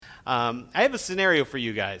I have a scenario for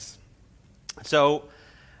you guys. So,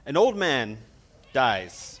 an old man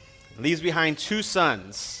dies, leaves behind 2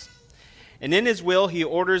 sons. And in his will, he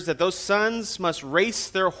orders that those sons must race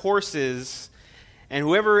their horses, and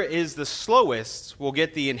whoever is the slowest will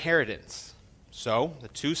get the inheritance. So, the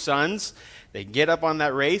 2 sons, they get up on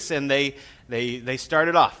that race, and they start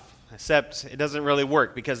it off. Except it doesn't really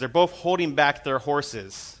work because they're both holding back their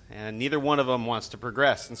horses, and neither one of them wants to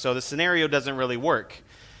progress. And so the scenario doesn't really work.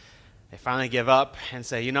 They finally give up and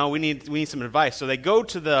say, we need some advice. So they go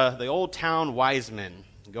to the old town wise men,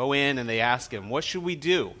 go in and they ask him, what should we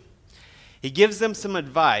do? He gives them some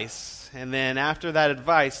advice, and then after that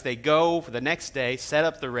advice, they go for the next day, set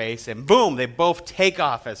up the race, and boom, they both take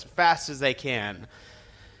off as fast as they can,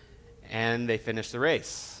 and they finish the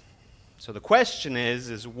race. So the question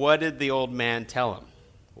is what did the old man tell him?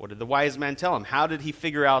 What did the wise man tell him? How did he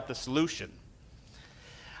figure out the solution?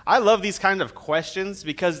 I love these kind of questions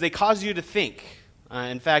because they cause you to think.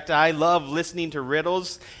 In fact, I love listening to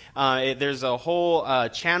riddles. There's a whole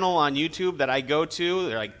channel on YouTube that I go to.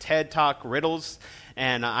 They're like TED Talk riddles.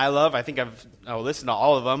 And I think I'll listen to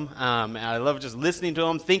all of them. And I love just listening to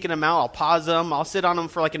them, thinking them out. I'll pause them. I'll sit on them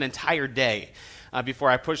for like an entire day. Before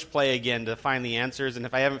I push play again to find the answers. And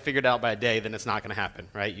if I haven't figured it out by a day, then it's not going to happen,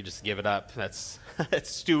 right? You just give it up. That's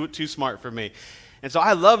too smart for me. And so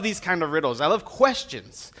I love these kind of riddles. I love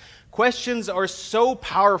questions. Questions are so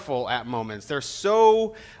powerful at moments. They're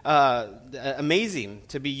so amazing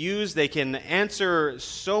to be used. They can answer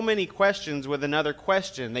so many questions with another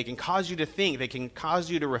question. They can cause you to think. They can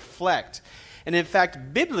cause you to reflect. And in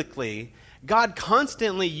fact, biblically, God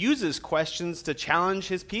constantly uses questions to challenge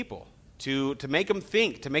his people. To make them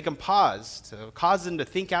think, to make them pause, to cause them to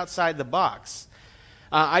think outside the box.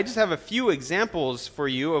 I just have a few examples for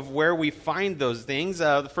you of where we find those things.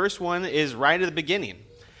 The first one is right at the beginning.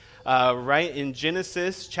 Right in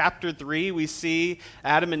Genesis chapter 3, we see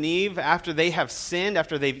Adam and Eve, after they have sinned,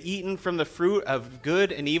 after they've eaten from the fruit of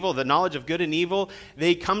good and evil, the knowledge of good and evil,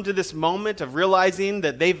 they come to this moment of realizing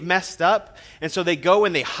that they've messed up, and so they go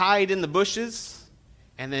and they hide in the bushes.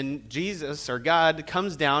 And then Jesus, or God,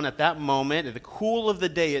 comes down at that moment, at the cool of the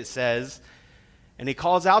day, it says, and he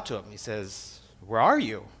calls out to them. He says, where are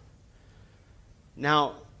you?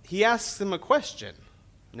 Now, he asks them a question.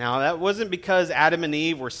 Now, that wasn't because Adam and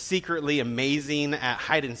Eve were secretly amazing at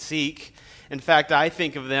hide and seek. In fact, I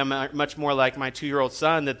think of them much more like my 2-year-old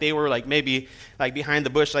son, that they were like maybe like behind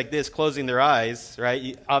the bush like this, closing their eyes,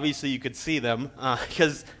 right? Obviously, you could see them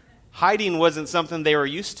because hiding wasn't something they were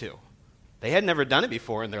used to. They had never done it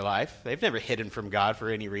before in their life. They've never hidden from God for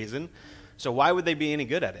any reason. So why would they be any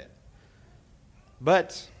good at it?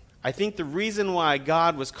 But I think the reason why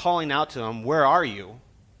God was calling out to them, where are you?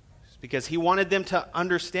 Is because he wanted them to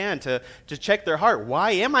understand, to check their heart. Why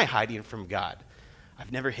am I hiding from God?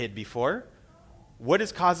 I've never hid before. What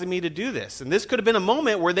is causing me to do this? And this could have been a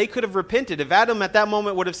moment where they could have repented. If Adam at that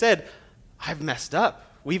moment would have said, I've messed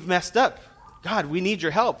up. We've messed up. God, we need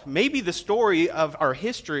your help. Maybe the story of our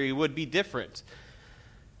history would be different.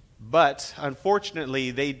 But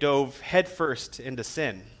unfortunately, they dove headfirst into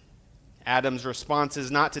sin. Adam's response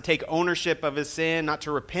is not to take ownership of his sin, not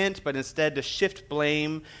to repent, but instead to shift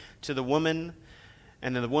blame to the woman,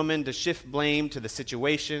 and then the woman to shift blame to the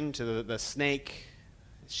situation, to the snake.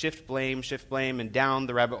 Shift blame, and down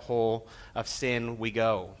the rabbit hole of sin we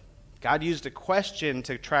go. God used a question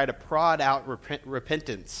to try to prod out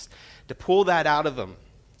repentance, to pull that out of them,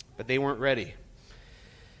 but they weren't ready.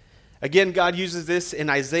 Again, God uses this in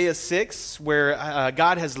Isaiah 6, where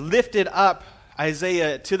God has lifted up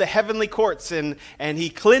Isaiah to the heavenly courts, and he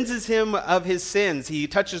cleanses him of his sins. He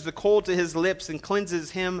touches the coal to his lips and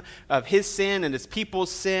cleanses him of his sin and his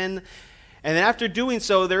people's sin. And then after doing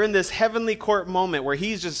so, they're in this heavenly court moment where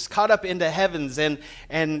he's just caught up into heavens,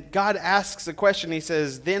 and God asks a question. He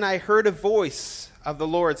says, "Then I heard a voice of the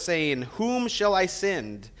Lord saying, 'Whom shall I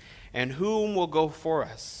send? And whom will go for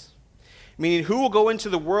us?'" Meaning, who will go into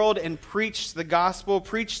the world and preach the gospel,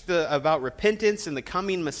 about repentance and the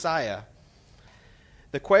coming Messiah?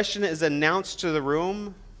 The question is announced to the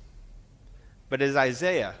room, but it is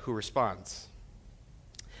Isaiah who responds.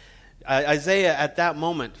 Isaiah at that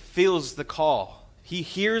moment feels the call. He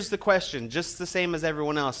hears the question just the same as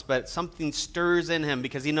everyone else, but something stirs in him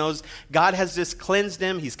because he knows God has just cleansed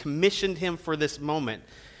him. He's commissioned him for this moment.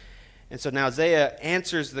 And so now Isaiah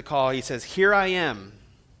answers the call. He says, "Here I am,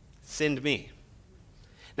 send me."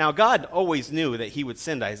 Now, God always knew that he would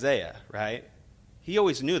send Isaiah, right? He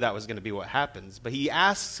always knew that was going to be what happens. But he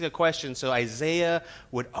asks a question so Isaiah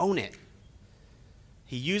would own it.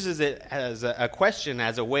 He uses it as a question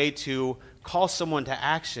as a way to call someone to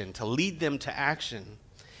action, to lead them to action.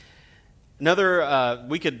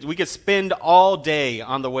 we could spend all day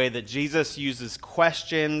on the way that Jesus uses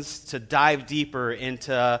questions to dive deeper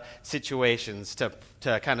into situations, to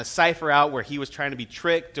kind of cipher out where he was trying to be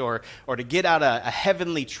tricked or to get out a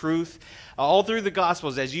heavenly truth. All through the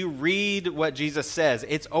Gospels, as you read what Jesus says,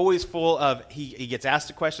 it's always full of, he gets asked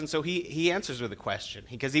a question, so he answers with a question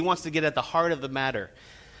because he wants to get at the heart of the matter.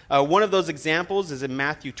 One of those examples is in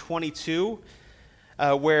Matthew 22,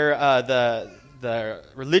 where the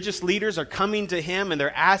religious leaders are coming to him and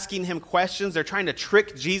they're asking him questions. They're trying to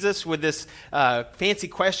trick Jesus with this fancy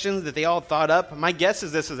questions that they all thought up. My guess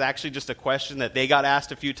is this is actually just a question that they got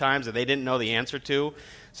asked a few times that they didn't know the answer to.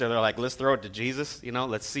 So they're like, let's throw it to Jesus.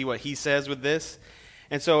 Let's see what he says with this.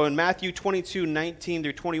 And so in Matthew 22, 19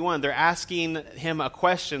 through 21, they're asking him a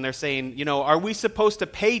question. They're saying, are we supposed to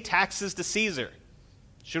pay taxes to Caesar?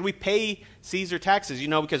 Should we pay Caesar taxes?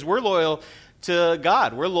 Because we're loyal to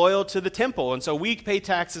God. We're loyal to the temple, and so we pay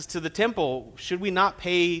taxes to the temple. Should we not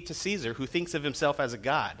pay to Caesar, who thinks of himself as a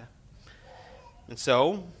god? And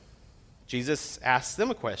so Jesus asks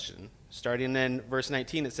them a question. Starting in verse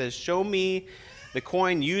 19, it says, "Show me the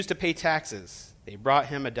coin used to pay taxes." They brought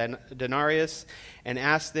him a denarius and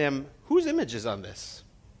asked them, "Whose image is on this?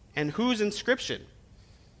 And whose inscription?"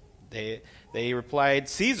 They replied,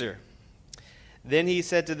 "Caesar." Then he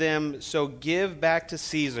said to them, "So give back to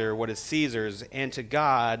Caesar what is Caesar's, and to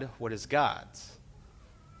God what is God's."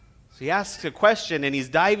 So he asks a question, and he's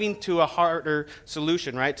diving to a harder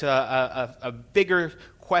solution, right? To a bigger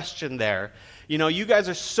question there. You guys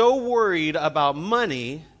are so worried about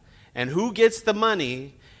money and who gets the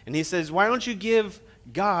money, and he says, why don't you give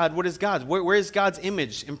God what is God's? Where is God's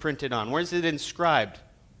image imprinted on? Where is it inscribed?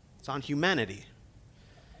 It's on humanity.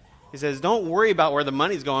 He says, don't worry about where the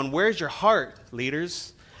money's going. Where's your heart,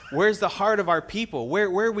 leaders? Where's the heart of our people? Where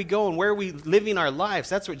are we going? Where are we living our lives?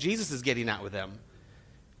 That's what Jesus is getting at with them. And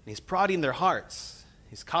he's prodding their hearts.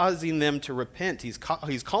 He's causing them to repent. He's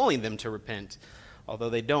calling them to repent, although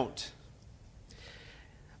they don't.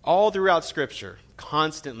 All throughout Scripture,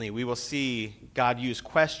 constantly, we will see God use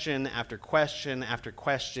question after question after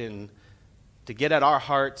question to get at our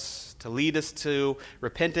hearts, to lead us to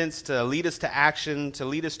repentance, to lead us to action, to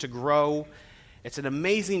lead us to grow. It's an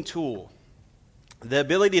amazing tool. The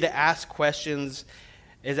ability to ask questions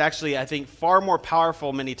is actually, I think, far more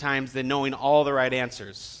powerful many times than knowing all the right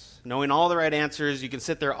answers. Knowing all the right answers, you can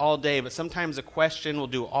sit there all day, but sometimes a question will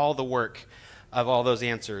do all the work of all those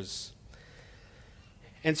answers.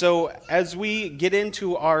 And so as we get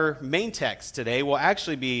into our main text today, will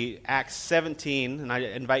actually be Acts 17, and I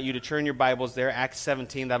invite you to turn your Bibles there, Acts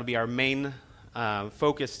 17. That'll be our main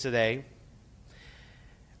focus today.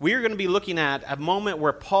 We are going to be looking at a moment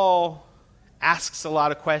where Paul asks a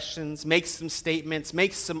lot of questions, makes some statements,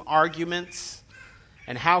 makes some arguments,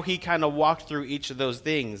 and how he kind of walked through each of those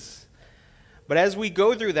things. But as we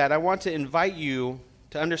go through that, I want to invite you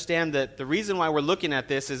to understand that the reason why we're looking at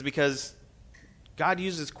this is because God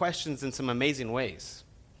uses questions in some amazing ways.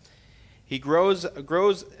 He grows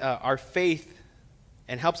our faith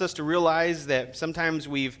and helps us to realize that sometimes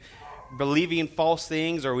we've believing false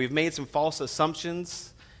things or we've made some false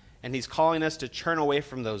assumptions, and he's calling us to turn away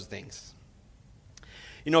from those things.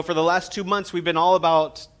 For the last 2 months, we've been all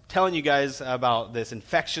about telling you guys about this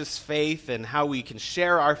infectious faith and how we can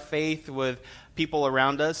share our faith with people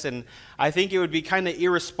around us. And I think it would be kind of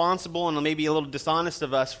irresponsible and maybe a little dishonest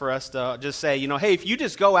of us for us to just say, hey, if you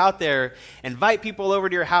just go out there, invite people over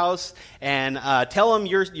to your house and tell them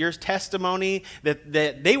your testimony, that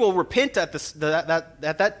they will repent at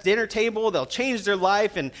that dinner table, they'll change their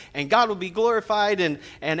life, and God will be glorified, and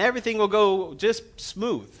everything will go just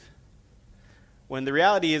smooth. When the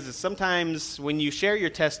reality is sometimes when you share your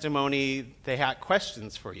testimony, they have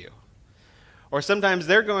questions for you. Or sometimes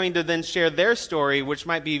they're going to then share their story, which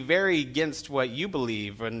might be very against what you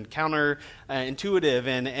believe and counterintuitive,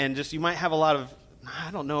 and just you might have a lot of,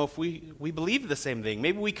 I don't know if we believe the same thing.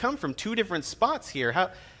 Maybe we come from two different spots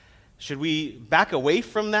here. Should we back away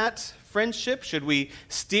from that friendship? Should we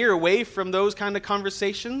steer away from those kind of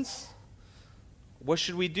conversations? What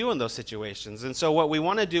should we do in those situations? And so what we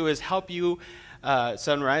want to do is help you,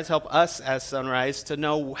 Sunrise, help us as Sunrise to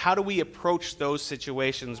know how do we approach those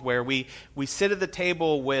situations where we sit at the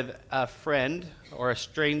table with a friend or a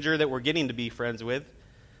stranger that we're getting to be friends with,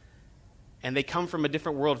 and they come from a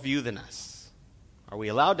different worldview than us. Are we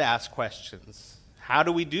allowed to ask questions? How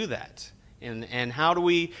do we do that? And how do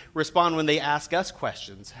we respond when they ask us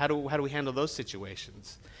questions? How do we handle those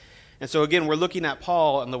situations? And so again, we're looking at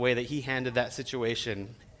Paul and the way that he handled that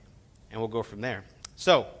situation, and we'll go from there.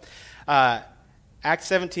 So, Acts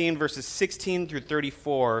 17, verses 16 through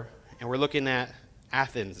 34, and we're looking at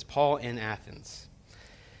Athens, Paul in Athens.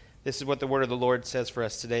 This is what the word of the Lord says for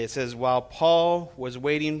us today. It says, while Paul was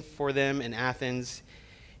waiting for them in Athens,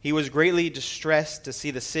 he was greatly distressed to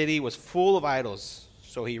see the city was full of idols.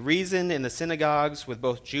 So he reasoned in the synagogues with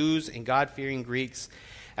both Jews and God-fearing Greeks,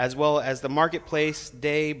 as well as the marketplace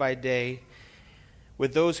day by day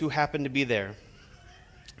with those who happened to be there.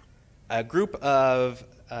 A group of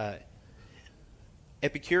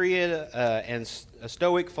Epicurean and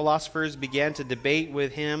Stoic philosophers began to debate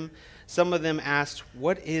with him. Some of them asked,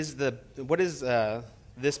 what is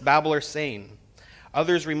this babbler saying?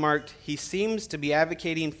 Others remarked, he seems to be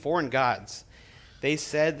advocating foreign gods. They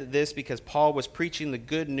said this because Paul was preaching the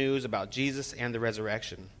good news about Jesus and the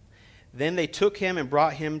resurrection. Then they took him and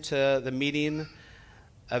brought him to the meeting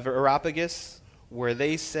of Areopagus, where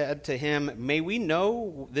they said to him, may we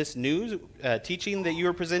know this news teaching that you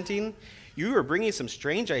are presenting? You are bringing some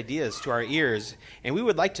strange ideas to our ears, and we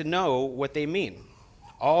would like to know what they mean.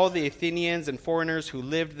 All the Athenians and foreigners who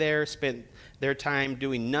lived there spent their time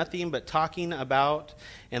doing nothing but talking about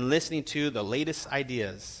and listening to the latest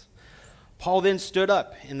ideas. Paul then stood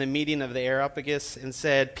up in the meeting of the Areopagus and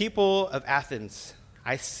said, people of Athens,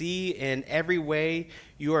 I see in every way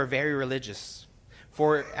you are very religious.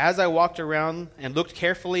 For as I walked around and looked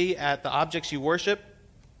carefully at the objects you worship,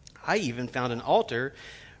 I even found an altar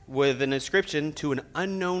with an inscription to an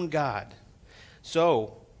unknown God.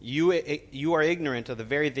 So you are ignorant of the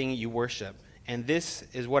very thing you worship, and this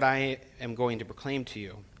is what I am going to proclaim to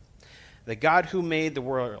you. The God who made the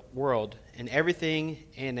world and everything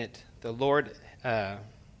in it, the Lord,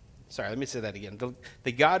 let me say that again.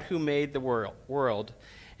 The God who made the world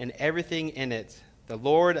and everything in it, the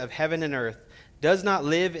Lord of heaven and earth, does not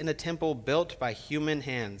live in a temple built by human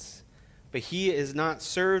hands, but he is not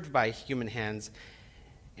served by human hands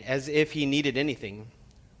as if he needed anything.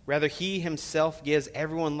 Rather, he himself gives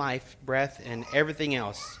everyone life, breath, and everything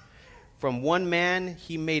else. From one man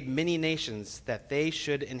he made many nations, that they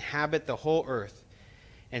should inhabit the whole earth.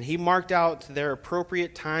 And he marked out their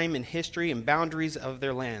appropriate time in history and boundaries of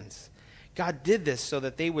their lands. God did this so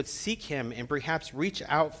that they would seek him and perhaps reach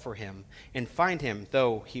out for him and find him,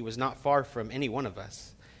 though he was not far from any one of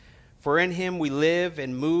us. For in him we live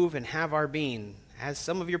and move and have our being. As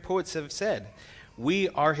some of your poets have said, we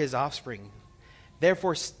are his offspring.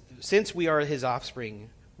 Therefore, since we are his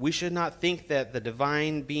offspring, we should not think that the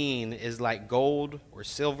divine being is like gold or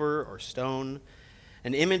silver or stone,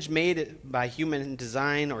 an image made by human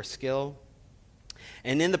design or skill.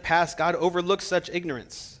 And in the past, God overlooked such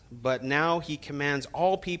ignorance, but now he commands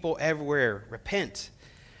all people everywhere, repent,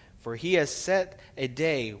 for he has set a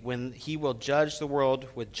day when he will judge the world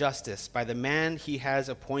with justice by the man he has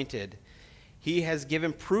appointed. He has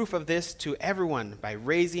given proof of this to everyone by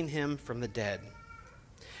raising him from the dead.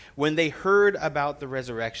 When they heard about the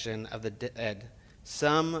resurrection of the dead,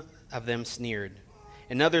 some of them sneered,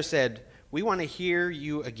 and others said, we want to hear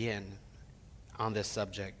you again on this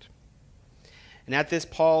subject. And at this,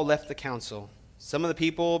 Paul left the council. Some of the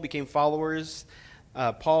people became followers.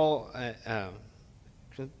 Some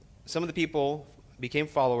of the people became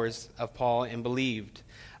followers of Paul and believed.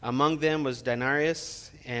 Among them was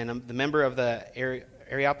Darius, and the member of the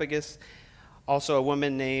Areopagus, also a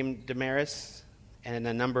woman named Damaris, and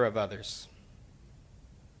a number of others.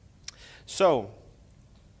 So,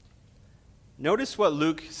 notice what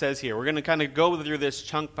Luke says here. We're going to kind of go through this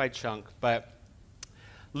chunk by chunk, but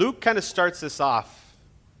Luke kind of starts this off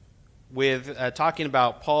with talking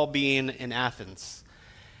about Paul being in Athens.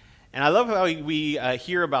 And I love how we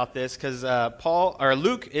hear about this because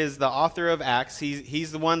Luke is the author of Acts.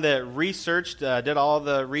 He's the one that did all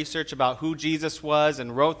the research about who Jesus was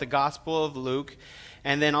and wrote the Gospel of Luke.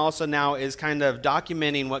 And then also now is kind of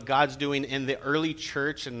documenting what God's doing in the early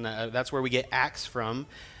church, and that's where we get Acts from.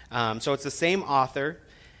 So it's the same author.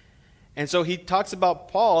 And so he talks about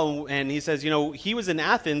Paul, and he says, he was in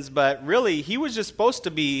Athens, but really he was just supposed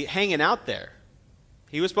to be hanging out there.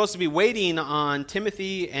 He was supposed to be waiting on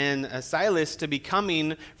Timothy and Silas to be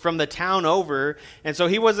coming from the town over. And so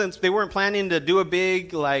they weren't planning to do a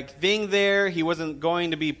big thing there. He wasn't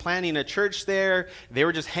going to be planning a church there. They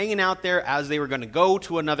were just hanging out there as they were going to go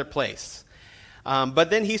to another place. But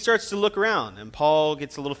then he starts to look around, and Paul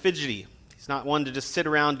gets a little fidgety. He's not one to just sit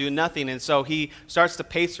around, do nothing. And so he starts to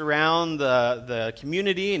pace around the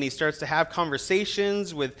community, and he starts to have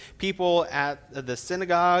conversations with people at the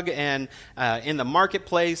synagogue and in the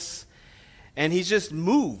marketplace. And he's just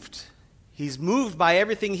moved. He's moved by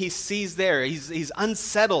everything he sees there. He's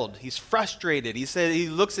unsettled. He's frustrated. He said he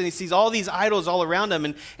looks and he sees all these idols all around him,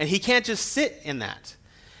 and he can't just sit in that.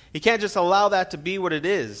 He can't just allow that to be what it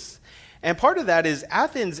is. And part of that is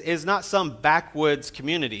Athens is not some backwoods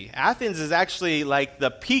community. Athens is actually like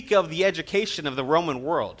the peak of the education of the Roman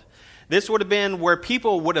world. This would have been where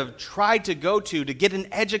people would have tried to go to get an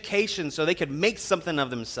education so they could make something of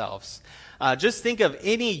themselves. Just think of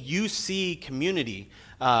any UC community,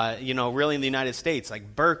 really in the United States,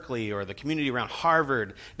 like Berkeley or the community around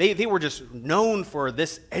Harvard. They were just known for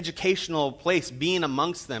this educational place being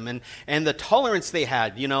amongst them, and the tolerance they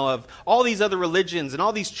had, of all these other religions and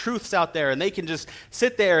all these truths out there, and they can just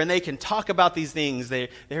sit there and they can talk about these things. They're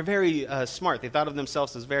very smart. They thought of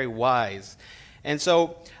themselves as very wise. And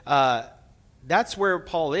so that's where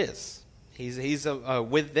Paul is. He's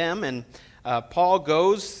with them, and Paul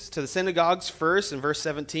goes to the synagogues first in verse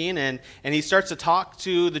 17, and he starts to talk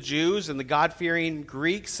to the Jews and the God-fearing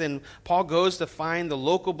Greeks, and Paul goes to find the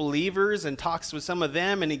local believers and talks with some of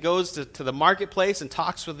them, and he goes to the marketplace and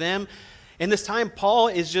talks with them. In this time, Paul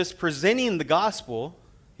is just presenting the gospel.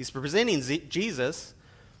 He's presenting Jesus,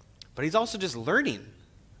 but he's also just learning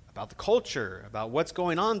about the culture, about what's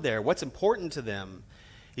going on there, what's important to them.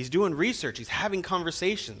 He's doing research. He's having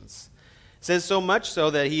conversations. It says so much so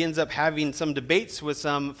that he ends up having some debates with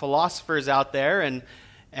some philosophers out there,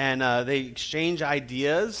 and they exchange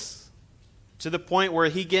ideas to the point where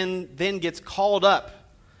he then gets called up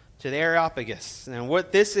to the Areopagus. And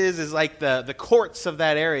what this is like the courts of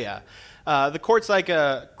that area. The courts like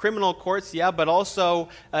criminal courts, yeah, but also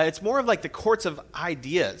it's more of like the courts of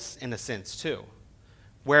ideas in a sense too,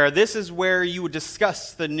 where this is where you would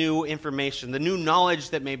discuss the new information, the new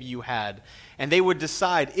knowledge that maybe you had, and they would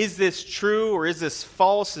decide, is this true or is this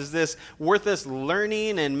false? Is this worth us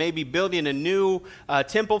learning and maybe building a new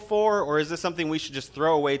temple for, or is this something we should just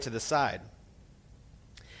throw away to the side?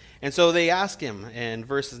 And so they ask him in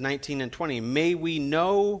verses 19 and 20, may we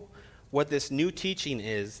know what this new teaching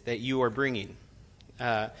is that you are bringing,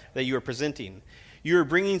 that you are presenting. You are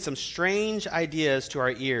bringing some strange ideas to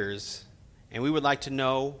our ears, and we would like to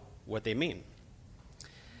know what they mean.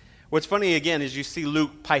 What's funny, again, is you see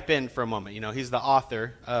Luke pipe in for a moment. He's the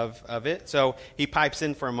author of it. So he pipes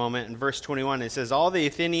in for a moment. In verse 21, it says, all the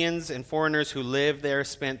Athenians and foreigners who lived there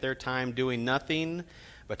spent their time doing nothing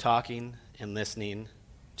but talking and listening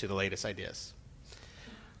to the latest ideas.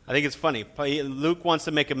 I think it's funny. Luke wants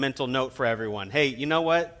to make a mental note for everyone. Hey, you know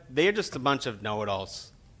what? They're just a bunch of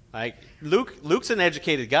know-it-alls. Like Luke's an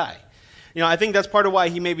educated guy. I think that's part of why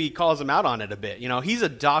he maybe calls him out on it a bit. He's a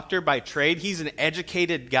doctor by trade. He's an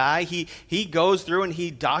educated guy. He goes through and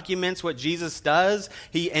he documents what Jesus does.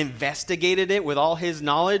 He investigated it with all his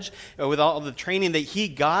knowledge, with all the training that he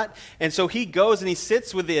got. And so he goes and he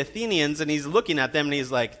sits with the Athenians and he's looking at them and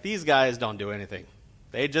he's like, these guys don't do anything.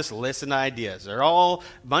 They just listen to ideas. They're all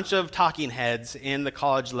a bunch of talking heads in the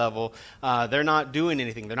college level. They're not doing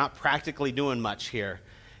anything. They're not practically doing much here.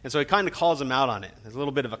 And so he kind of calls him out on it. There's a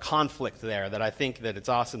little bit of a conflict there that I think that it's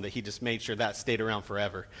awesome that he just made sure that stayed around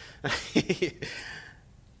forever.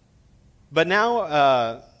 But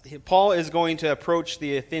now Paul is going to approach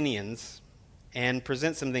the Athenians and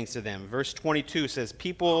present some things to them. Verse 22 says,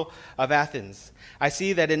 people of Athens, I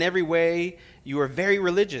see that in every way you are very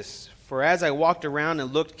religious. For as I walked around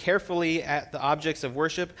and looked carefully at the objects of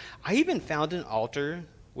worship, I even found an altar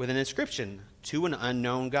with an inscription, to an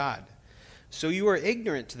unknown God. So you are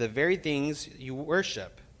ignorant to the very things you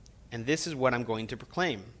worship, and this is what I'm going to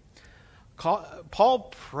proclaim.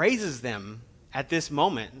 Paul praises them at this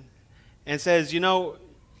moment and says,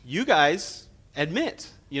 you guys admit,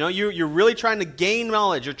 you're really trying to gain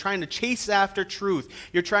knowledge. You're trying to chase after truth.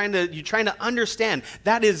 You're trying to understand.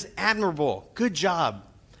 That is admirable. Good job.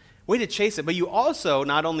 Way to chase it. But you also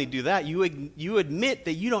not only do that, you admit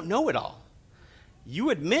that you don't know it all. You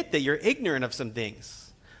admit that you're ignorant of some things.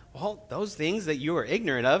 Well, those things that you are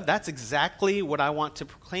ignorant of, that's exactly what I want to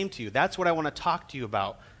proclaim to you. That's what I want to talk to you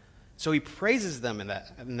about. So he praises them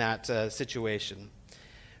in that situation.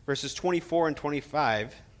 Verses 24 and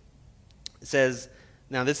 25 says,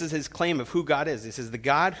 now this is his claim of who God is. He says, the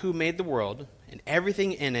God who made the world and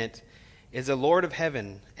everything in it is the Lord of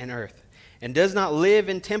heaven and earth, and does not live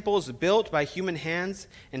in temples built by human hands,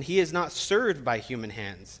 and he is not served by human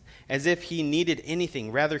hands, as if he needed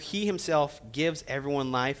anything. Rather, he himself gives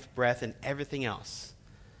everyone life, breath, and everything else.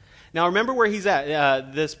 Now, remember where he's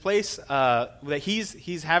at. This place that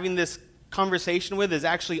he's having this conversation with is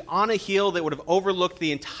actually on a hill that would have overlooked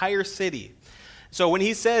the entire city. So when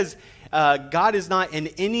he says God is not in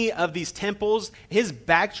any of these temples, his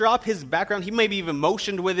background, he maybe even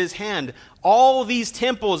motioned with his hand, all these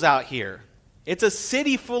temples out here. It's a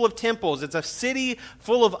city full of temples. It's a city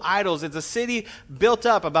full of idols. It's a city built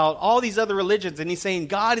up about all these other religions. And he's saying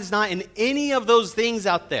God is not in any of those things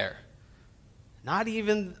out there. Not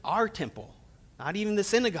even our temple. Not even the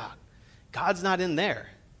synagogue. God's not in there.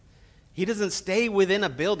 He doesn't stay within a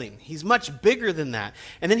building. He's much bigger than that.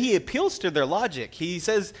 And then he appeals to their logic. He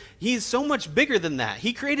says he's so much bigger than that.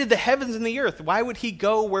 He created the heavens and the earth. Why would he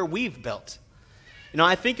go where we've built?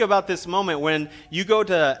 I think about this moment when you go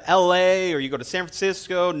to LA or you go to San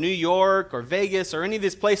Francisco, New York, or Vegas, or any of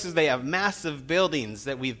these places, they have massive buildings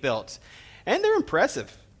that we've built. And they're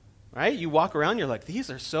impressive, right? You walk around, you're like, these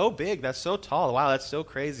are so big, that's so tall. Wow, that's so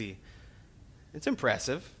crazy. It's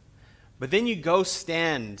impressive. But then you go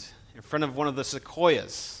stand in front of one of the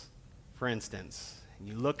sequoias, for instance, and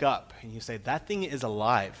you look up and you say, that thing is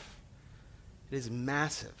alive. It is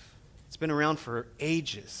massive. It's been around for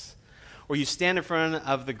ages. Or you stand in front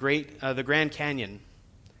of the Grand Canyon,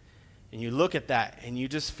 and you look at that, and you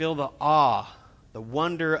just feel the awe, the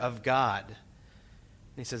wonder of God. And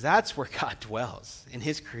he says, that's where God dwells, in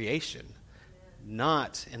his creation,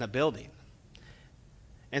 not in a building.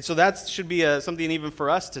 And so that should be something even for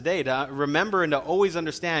us today, to remember and to always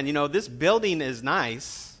understand, this building is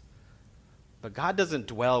nice, but God doesn't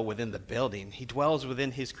dwell within the building. He dwells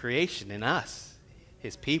within his creation, in us,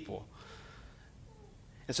 his people.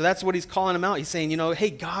 And so that's what he's calling them out. He's saying, hey,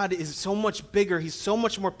 God is so much bigger. He's so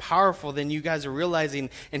much more powerful than you guys are realizing,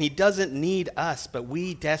 and he doesn't need us, but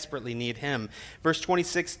we desperately need him. Verse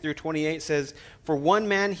 26 through 28 says, for one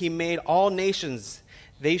man he made all nations.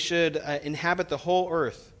 They should inhabit the whole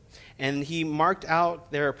earth. And he marked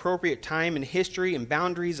out their appropriate time and history and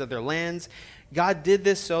boundaries of their lands. God did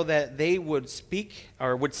this so that they would seek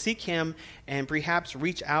him and perhaps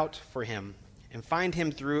reach out for him and find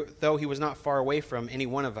him though he was not far away from any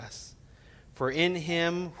one of us. For in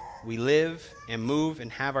him we live and move and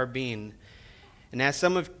have our being. And as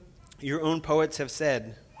some of your own poets have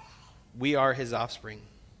said, we are his offspring.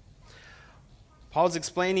 Paul's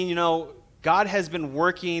explaining, God has been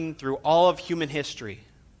working through all of human history.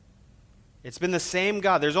 It's been the same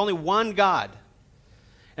God. There's only one God.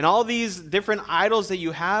 And all these different idols that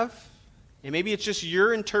you have, and maybe it's just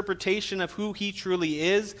your interpretation of who he truly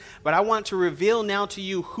is, but I want to reveal now to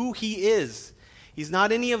you who he is. He's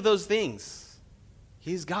not any of those things.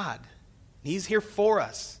 He's God. He's here for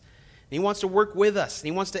us. And he wants to work with us. And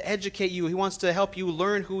he wants to educate you. He wants to help you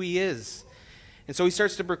learn who he is. And so he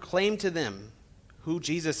starts to proclaim to them who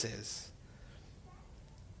Jesus is.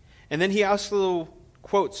 And then he also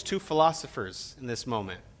quotes two philosophers in this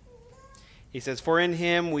moment. He says, for in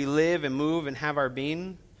him we live and move and have our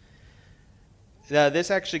being.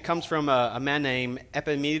 This actually comes from a man named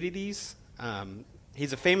Epimenides.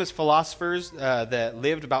 He's a famous philosopher that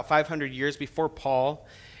lived about 500 years before Paul.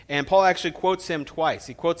 And Paul actually quotes him twice.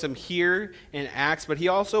 He quotes him here in Acts, but he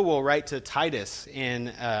also will write to Titus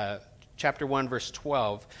in chapter 1, verse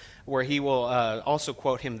 12, where he will also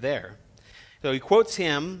quote him there. So he quotes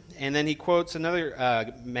him, and then he quotes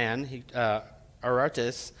another man,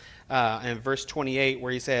 Aratus, in verse 28,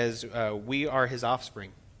 where he says, we are his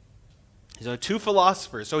offspring. So two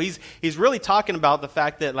philosophers. So he's really talking about the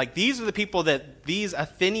fact that these are the people that these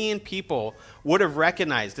Athenian people would have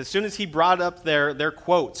recognized. As soon as he brought up their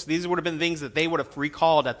quotes, these would have been things that they would have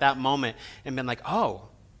recalled at that moment and been like, oh,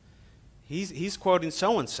 he's quoting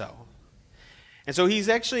so-and-so. And so he's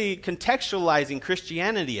actually contextualizing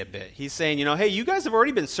Christianity a bit. He's saying, hey, you guys have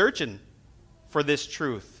already been searching for this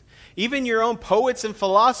truth. Even your own poets and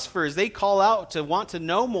philosophers, they call out to want to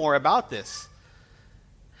know more about this.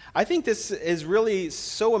 I think this is really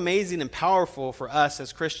so amazing and powerful for us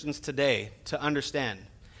as Christians today to understand.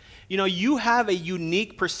 You have a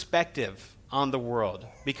unique perspective on the world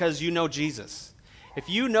because you know Jesus. If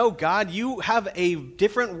you know God, you have a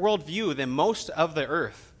different worldview than most of the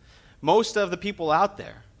earth. Most of the people out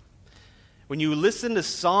there. When you listen to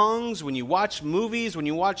songs, when you watch movies, when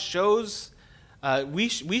you watch shows,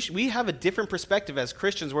 we have a different perspective as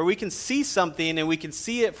Christians where we can see something and we can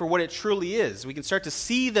see it for what it truly is. We can start to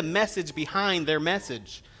see the message behind their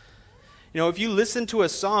message. If you listen to a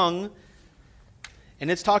song and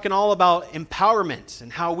it's talking all about empowerment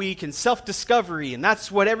and how we can self-discovery, and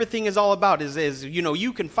that's what everything is all about, is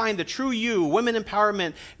you can find the true you, women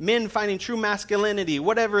empowerment, men finding true masculinity,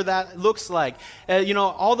 whatever that looks like.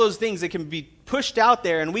 All those things that can be pushed out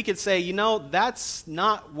there, and we could say, that's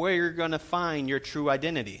not where you're going to find your true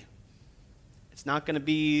identity. It's not going to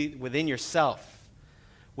be within yourself.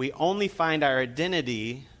 We only find our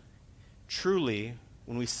identity truly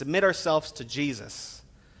when we submit ourselves to Jesus.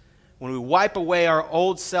 When we wipe away our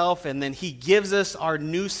old self and then he gives us our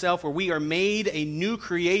new self where we are made a new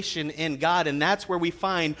creation in God, and that's where we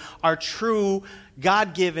find our true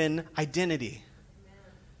God-given identity.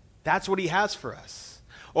 That's what he has for us.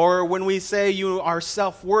 Or when we say our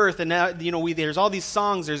self-worth, and there's all these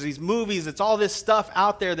songs, there's these movies, it's all this stuff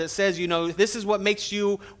out there that says, this is what makes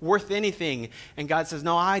you worth anything. And God says,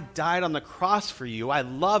 no, I died on the cross for you. I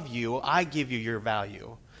love you. I give you your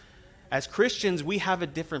value. As Christians, we have a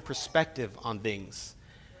different perspective on things.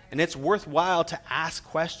 And it's worthwhile to ask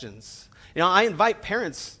questions. I invite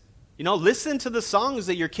parents, listen to the songs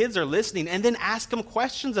that your kids are listening and then ask them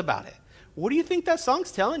questions about it. What do you think that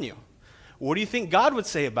song's telling you? What do you think God would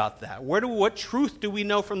say about that? What truth do we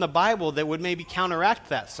know from the Bible that would maybe counteract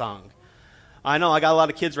that song? I know I got a lot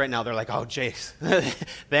of kids right now. They're like, oh, Jace,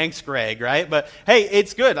 thanks, Greg, right? But hey,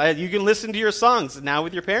 it's good. You can listen to your songs now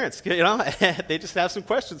with your parents. They just have some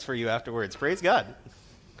questions for you afterwards. Praise God.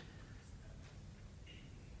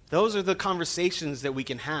 Those are the conversations that we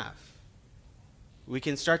can have. We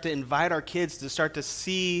can start to invite our kids to start to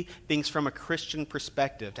see things from a Christian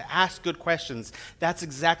perspective, to ask good questions. That's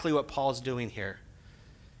exactly what Paul's doing here.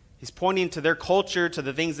 He's pointing to their culture, to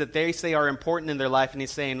the things that they say are important in their life, and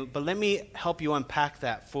he's saying, but let me help you unpack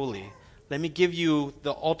that fully. Let me give you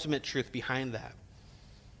the ultimate truth behind that.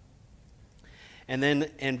 And then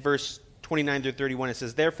in verse 29 through 31, it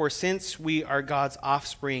says, therefore, since we are God's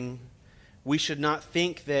offspring, we should not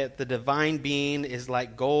think that the divine being is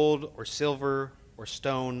like gold or silver or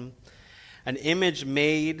stone, an image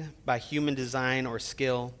made by human design or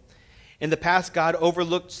skill. In the past, God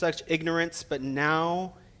overlooked such ignorance, but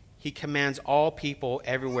now he commands all people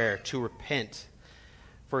everywhere to repent.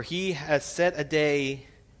 For he has set a day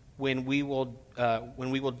when we will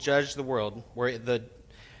judge the world,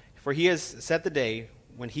 for he has set the day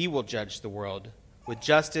when he will judge the world with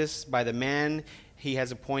justice by the man he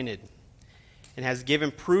has appointed, and has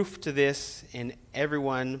given proof to this in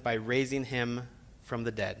everyone by raising him from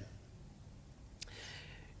the dead.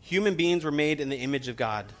 Human beings were made in the image of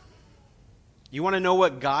God. You want to know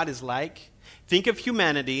what God is like? Think of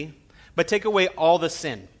humanity, but take away all the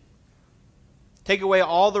sin. Take away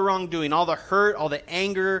all the wrongdoing, all the hurt, all the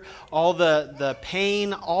anger, all the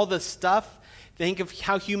pain, all the stuff. Think of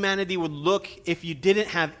how humanity would look if you didn't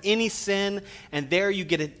have any sin, and there you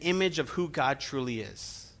get an image of who God truly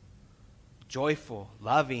is. Joyful,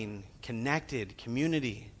 loving, connected,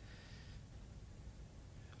 community.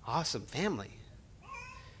 Awesome family.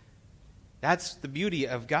 That's the beauty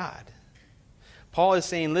of God. Paul is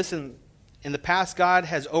saying, listen, in the past, God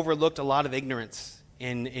has overlooked a lot of ignorance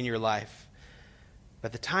in your life.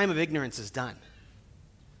 But the time of ignorance is done.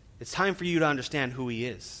 It's time for you to understand who he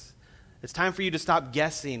is. It's time for you to stop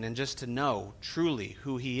guessing and just to know truly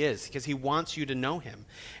who he is, because he wants you to know him.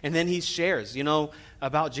 And then he shares,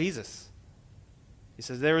 about Jesus. He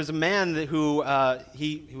says there was a man who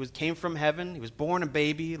came from heaven. He was born a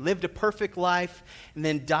baby, lived a perfect life, and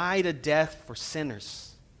then died a death for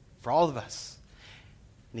sinners, for all of us.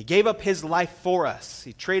 And he gave up his life for us.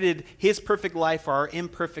 He traded his perfect life for our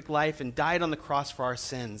imperfect life and died on the cross for our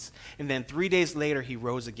sins. And then 3 days later, he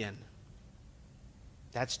rose again.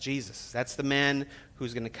 That's Jesus. That's the man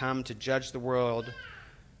who's going to come to judge the world,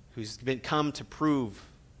 who's come to prove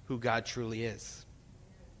who God truly is.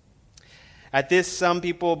 At this, some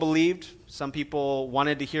people believed, some people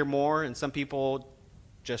wanted to hear more, and some people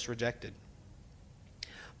just rejected.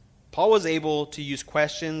 Paul was able to use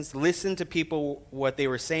questions, listen to people, what they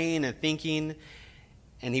were saying and thinking,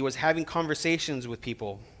 and he was having conversations with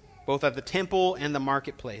people, both at the temple and the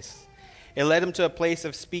marketplace. It led him to a place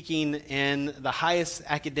of speaking in the highest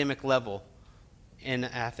academic level in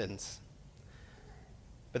Athens.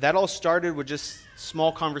 But that all started with just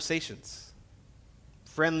small conversations,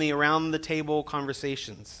 friendly around the table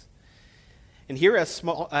conversations. And here at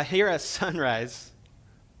Sunrise,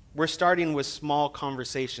 we're starting with small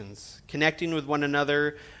conversations, connecting with one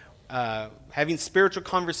another, having spiritual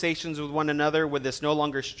conversations with one another with this No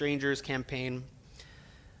Longer Strangers campaign.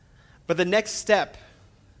 But the next step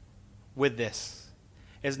with this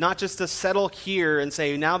is not just to settle here and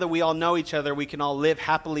say, now that we all know each other, we can all live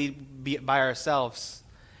happily by ourselves.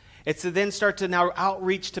 It's to then start to now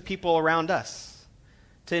outreach to people around us,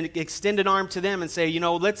 to extend an arm to them and say,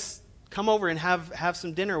 let's come over and have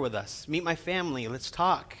some dinner with us. Meet my family. Let's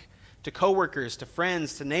talk. To coworkers, to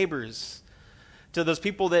friends, to neighbors, to those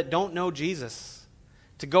people that don't know Jesus.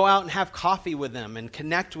 To go out and have coffee with them and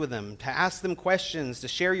connect with them. To ask them questions, to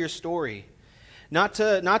share your story. Not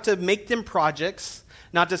to make them projects.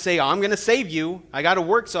 Not to say, I'm going to save you. I got to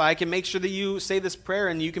work so I can make sure that you say this prayer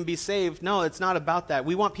and you can be saved. No, it's not about that.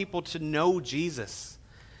 We want people to know Jesus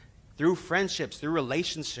through friendships, through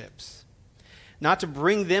relationships. Not to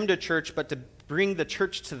bring them to church, but to bring the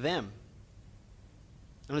church to them.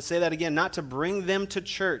 I'm going to say that again. Not to bring them to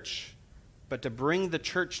church, but to bring the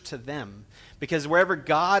church to them. Because wherever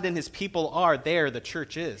God and his people are, there the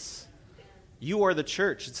church is. You are the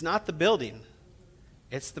church. It's not the building.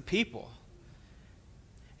 It's the people.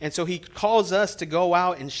 And so he calls us to go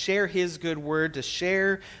out and share his good word, to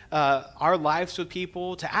share our lives with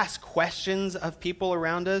people, to ask questions of people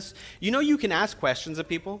around us. You know you can ask questions of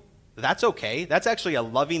people. That's okay. That's actually a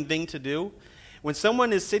loving thing to do. When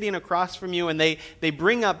someone is sitting across from you and they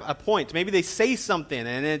bring up a point, maybe they say something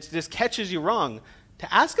and it just catches you wrong,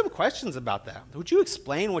 to ask them questions about that. Would you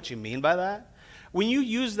explain what you mean by that? When you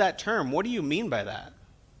use that term, what do you mean by that?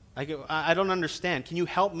 Like, I don't understand. Can you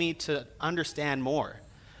help me to understand more?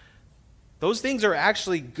 Those things are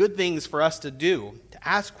actually good things for us to do, to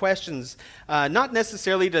ask questions, not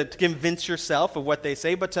necessarily to convince yourself of what they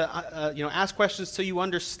say, but to ask questions till you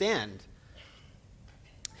understand.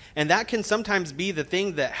 And that can sometimes be the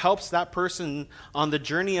thing that helps that person on the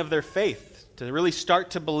journey of their faith, to really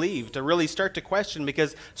start to believe, to really start to question,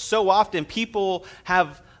 because so often people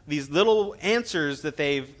have these little answers that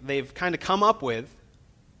they've kind of come up with.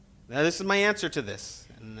 Now, this is my answer to this.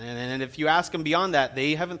 And if you ask them beyond that,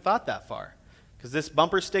 they haven't thought that far. Because this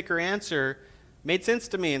bumper sticker answer made sense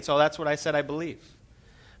to me, and so that's what I said I believe.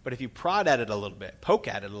 But if you prod at it a little bit, poke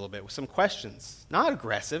at it a little bit with some questions, not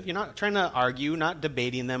aggressive, you're not trying to argue, not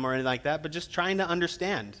debating them or anything like that, but just trying to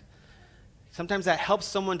understand. Sometimes that helps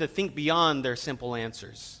someone to think beyond their simple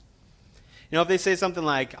answers. You know, if they say something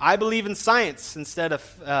like, I believe in science instead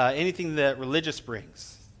of anything that religious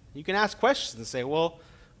brings, you can ask questions and say, well,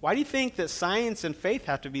 why do you think that science and faith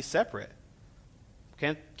have to be separate?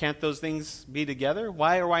 Can't those things be together?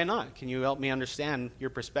 Why or why not? Can you help me understand your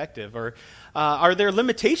perspective? Or are there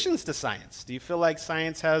limitations to science? Do you feel like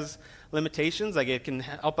science has limitations? Like it can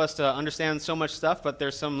help us to understand so much stuff, but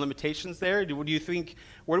there's some limitations there? Do you think,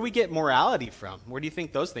 where do we get morality from? Where do you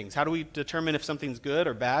think those things? How do we determine if something's good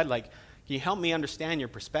or bad? Like, can you help me understand your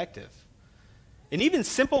perspective? And even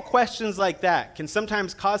simple questions like that can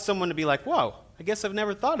sometimes cause someone to be like, whoa, I guess I've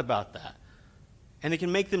never thought about that. And it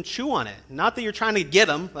can make them chew on it. Not that you're trying to get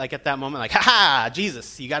them, like at that moment, like, ha-ha,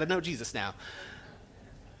 Jesus, you got to know Jesus now.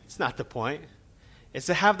 It's not the point. It's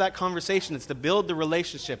to have that conversation. It's to build the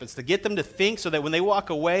relationship. It's to get them to think so that when they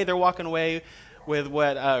walk away, they're walking away with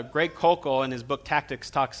what Greg Koukl in his book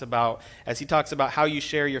Tactics talks about, as he talks about how you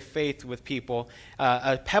share your faith with people,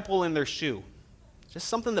 a pebble in their shoe. Just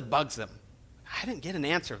something that bugs them. I didn't get an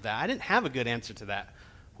answer of that. I didn't have a good answer to that.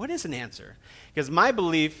 What is an answer? Because my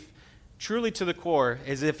belief, truly to the core,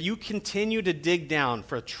 is if you continue to dig down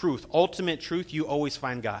for truth, ultimate truth, you always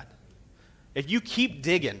find God. If you keep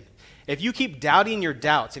digging, if you keep doubting your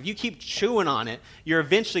doubts, if you keep chewing on it, you're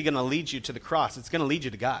eventually going to lead you to the cross. It's going to lead you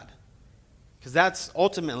to God. Because that's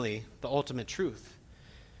ultimately the ultimate truth.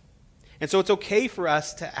 And so it's okay for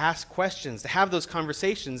us to ask questions, to have those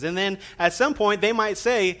conversations. And then at some point they might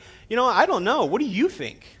say, I don't know. What do you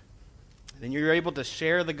think? And then you're able to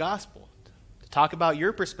share the gospel, to talk about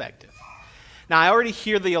your perspective. Now, I already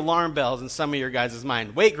hear the alarm bells in some of your guys'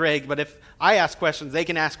 mind. Wait, Greg, but if I ask questions, they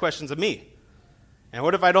can ask questions of me. And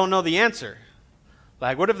what if I don't know the answer?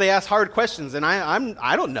 Like, what if they ask hard questions and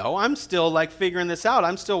I don't know. I'm still figuring this out.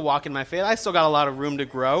 I'm still walking my faith. I still got a lot of room to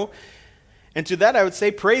grow. And to that, I would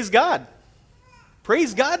say, praise God.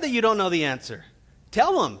 Praise God that you don't know the answer.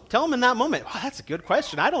 Tell them in that moment, oh, that's a good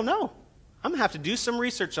question. I don't know. I'm going to have to do some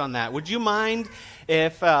research on that. Would you mind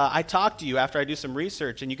if I talk to you after I do some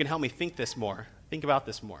research and you can help me think about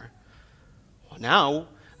this more? Well, now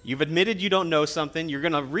you've admitted you don't know something, you're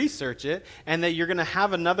going to research it, and that you're going to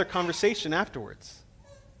have another conversation afterwards.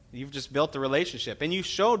 You've just built a relationship, and you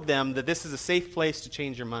showed them that this is a safe place to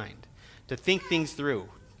change your mind, to think things through,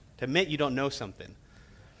 to admit you don't know something.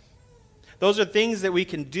 Those are things that we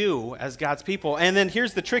can do as God's people. And then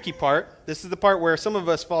here's the tricky part. This is the part where some of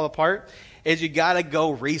us fall apart, is you got to go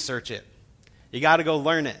research it. You got to go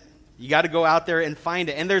learn it. You got to go out there and find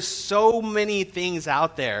it. And there's so many things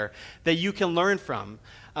out there that you can learn from.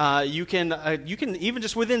 You can even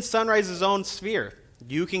just within Sunrise's own sphere.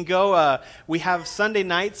 You can go, we have Sunday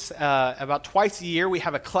nights, about twice a year, we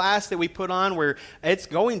have a class that we put on where it's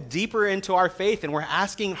going deeper into our faith and we're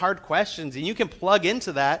asking hard questions. And you can plug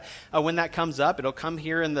into that when that comes up. It'll come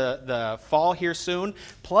here in the fall here soon.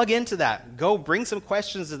 Plug into that. Go bring some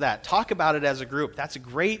questions to that. Talk about it as a group. That's a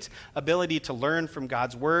great ability to learn from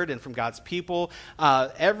God's word and from God's people.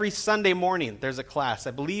 Every Sunday morning there's a class,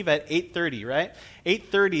 I believe at 8:30, right?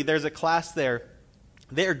 8:30 there's a class there.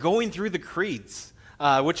 They're going through the creeds.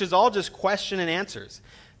 Which is all just question and answers.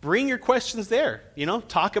 Bring your questions there,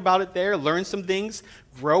 talk about it there, learn some things,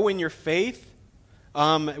 grow in your faith.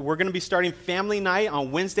 We're going to be starting family night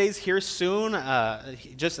on Wednesdays here soon,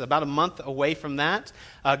 just about a month away from that.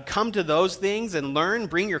 Come to those things and learn.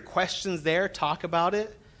 Bring your questions there. Talk about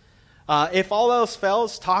it. If all else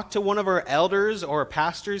fails, talk to one of our elders or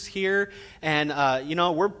pastors here. And,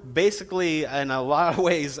 we're basically, in a lot of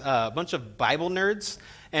ways, a bunch of Bible nerds.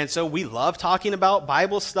 And so we love talking about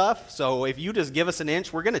Bible stuff. So if you just give us an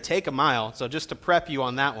inch, we're going to take a mile. So just to prep you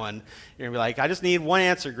on that one, you're going to be like, I just need one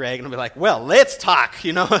answer, Greg. And I'll be like, well, let's talk,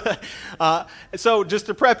 So just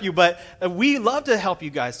to prep you, but we love to help you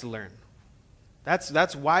guys to learn.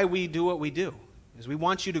 That's why we do what we do, is we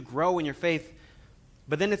want you to grow in your faith.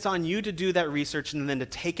 But then it's on you to do that research and then to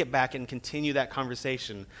take it back and continue that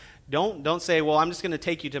conversation. Don't say, well, I'm just going to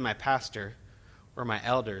take you to my pastor or my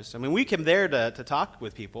elders. I mean, we come there to talk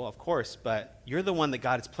with people, of course, but you're the one that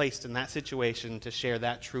God has placed in that situation to share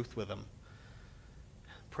that truth with them.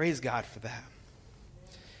 Praise God for that.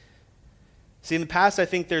 See, in the past, I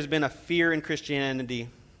think there's been a fear in Christianity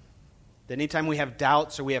that anytime we have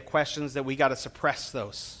doubts or we have questions, that we got to suppress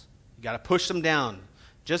those. You got to push them down.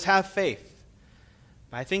 Just have faith.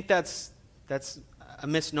 But I think that's a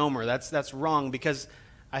misnomer. That's wrong, because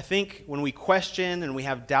I think when we question and we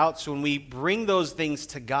have doubts, when we bring those things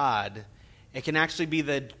to God, it can actually be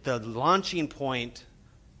the launching point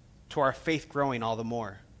to our faith growing all the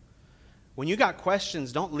more. When you got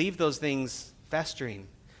questions, don't leave those things festering.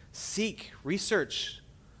 Seek, research,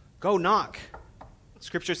 go knock.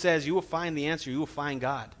 Scripture says you will find the answer, you will find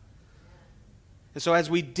God. And so as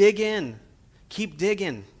we dig in, keep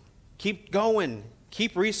digging, keep going,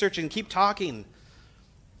 keep researching, keep talking,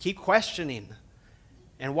 keep questioning,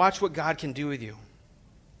 and watch what God can do with you.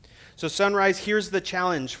 So Sunrise, here's the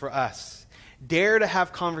challenge for us. Dare to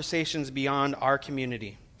have conversations beyond our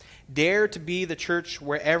community. Dare to be the church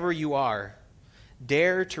wherever you are.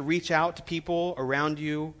 Dare to reach out to people around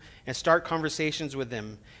you and start conversations with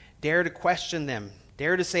them. Dare to question them.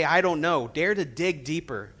 Dare to say, I don't know. Dare to dig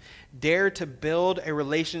deeper. Dare to build a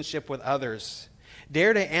relationship with others.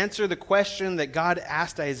 Dare to answer the question that God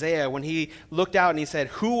asked Isaiah when he looked out and he said,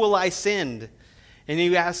 who will I send? And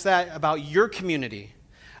you ask that about your community,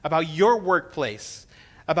 about your workplace,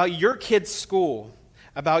 about your kid's school,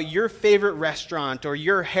 about your favorite restaurant or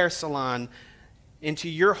your hair salon, into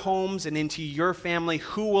your homes and into your family.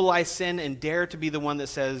 Who will I send? And dare to be the one that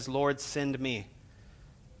says, Lord, send me.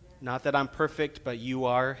 Not that I'm perfect, but you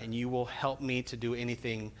are, and you will help me to do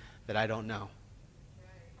anything that I don't know.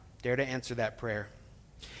 Dare to answer that prayer.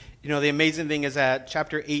 The amazing thing is that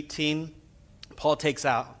chapter 18, Paul takes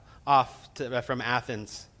off from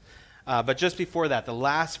Athens. But just before that, the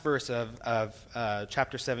last verse of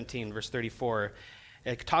chapter 17, verse 34,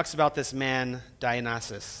 it talks about this man,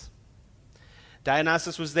 Dionysus.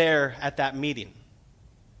 Dionysus was there at that meeting.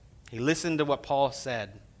 He listened to what Paul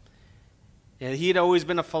said. And he had always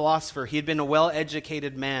been a philosopher. He had been a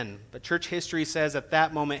well-educated man. But church history says at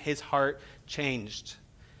that moment his heart changed.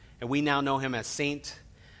 And we now know him as Saint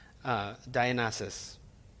Dionysus.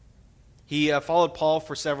 He followed Paul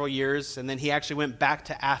for several years, and then he actually went back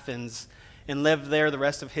to Athens and lived there the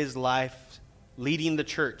rest of his life, leading the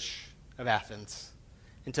church of Athens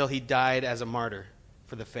until he died as a martyr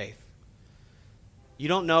for the faith. You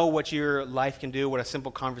don't know what your life can do, what a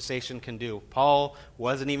simple conversation can do. Paul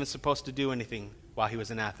wasn't even supposed to do anything while he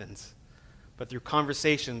was in Athens. But through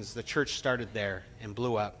conversations, the church started there and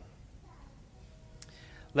blew up.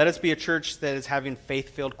 Let us be a church that is having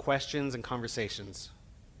faith-filled questions and conversations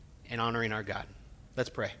and honoring our God. Let's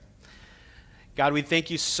pray. God, we thank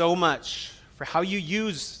you so much for how you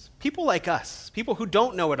use people like us, people who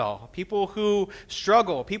don't know it all, people who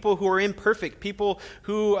struggle, people who are imperfect, people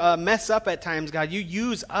who mess up at times. God, you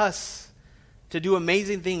use us to do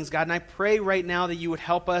amazing things, God. And I pray right now that you would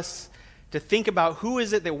help us to think about who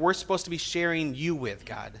is it that we're supposed to be sharing you with,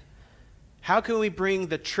 God. How can we bring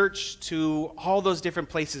the church to all those different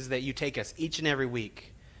places that you take us each and every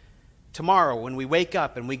week? Tomorrow, when we wake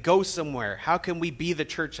up and we go somewhere, how can we be the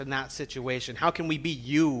church in that situation? How can we be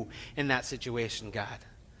you in that situation, God?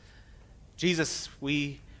 Jesus,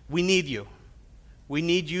 we need you. We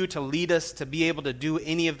need you to lead us to be able to do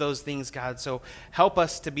any of those things, God. So help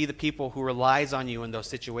us to be the people who relies on you in those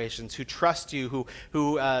situations, who trust you,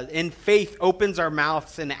 who in faith opens our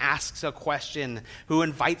mouths and asks a question, who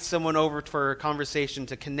invites someone over for a conversation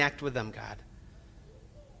to connect with them, God.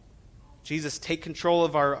 Jesus, take control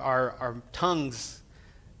of our tongues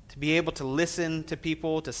to be able to listen to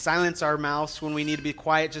people, to silence our mouths when we need to be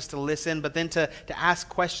quiet just to listen, but then to ask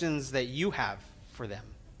questions that you have for them.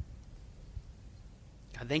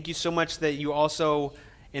 God, thank you so much that you also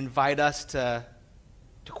invite us to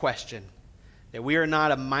question, That we are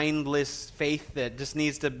not a mindless faith that just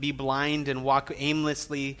needs to be blind and walk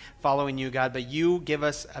aimlessly following you, God, but you give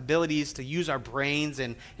us abilities to use our brains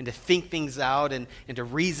and to think things out and to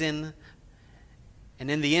reason. And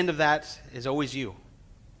in the end of that is always you.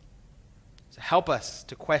 So help us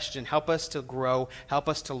to question, help us to grow, help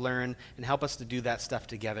us to learn, and help us to do that stuff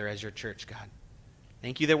together as your church, God.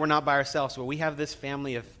 Thank you that we're not by ourselves, but we have this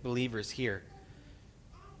family of believers here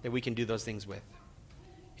that we can do those things with.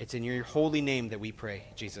 It's in your holy name that we pray,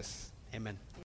 Jesus. Amen.